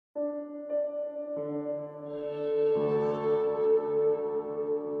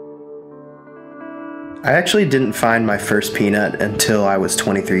I actually didn't find my first peanut until I was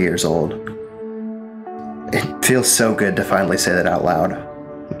 23 years old. It feels so good to finally say that out loud.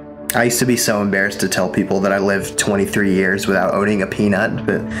 I used to be so embarrassed to tell people that I lived 23 years without owning a peanut,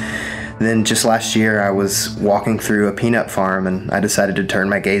 but then just last year I was walking through a peanut farm and I decided to turn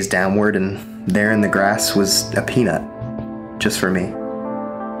my gaze downward, and there in the grass was a peanut, just for me.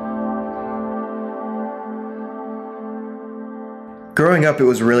 Growing up, it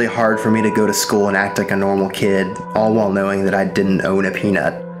was really hard for me to go to school and act like a normal kid, all while knowing that I didn't own a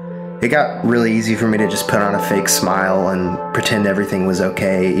peanut. It got really easy for me to just put on a fake smile and pretend everything was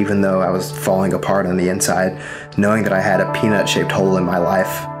okay, even though I was falling apart on the inside, knowing that I had a peanut-shaped hole in my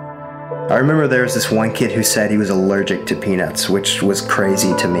life. I remember there was this one kid who said he was allergic to peanuts, which was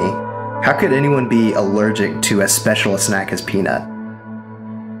crazy to me. How could anyone be allergic to as special a snack as peanut?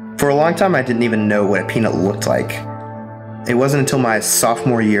 For a long time, I didn't even know what a peanut looked like. It wasn't until my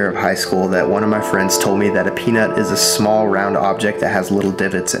sophomore year of high school that one of my friends told me that a peanut is a small round object that has little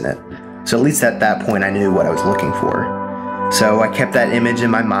divots in it. So at least at that point I knew what I was looking for. So I kept that image in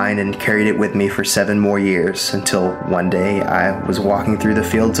my mind and carried it with me for 7 more years, until one day I was walking through the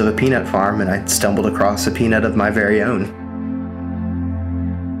fields of a peanut farm and I stumbled across a peanut of my very own.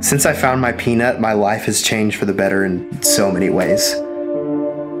 Since I found my peanut, my life has changed for the better in so many ways.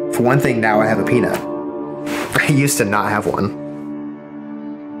 For one thing, now I have a peanut. I used to not have one.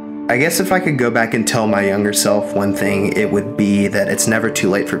 I guess if I could go back and tell my younger self one thing, it would be that it's never too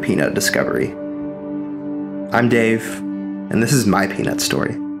late for peanut discovery. I'm Dave, and this is my peanut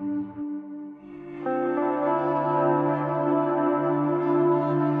story.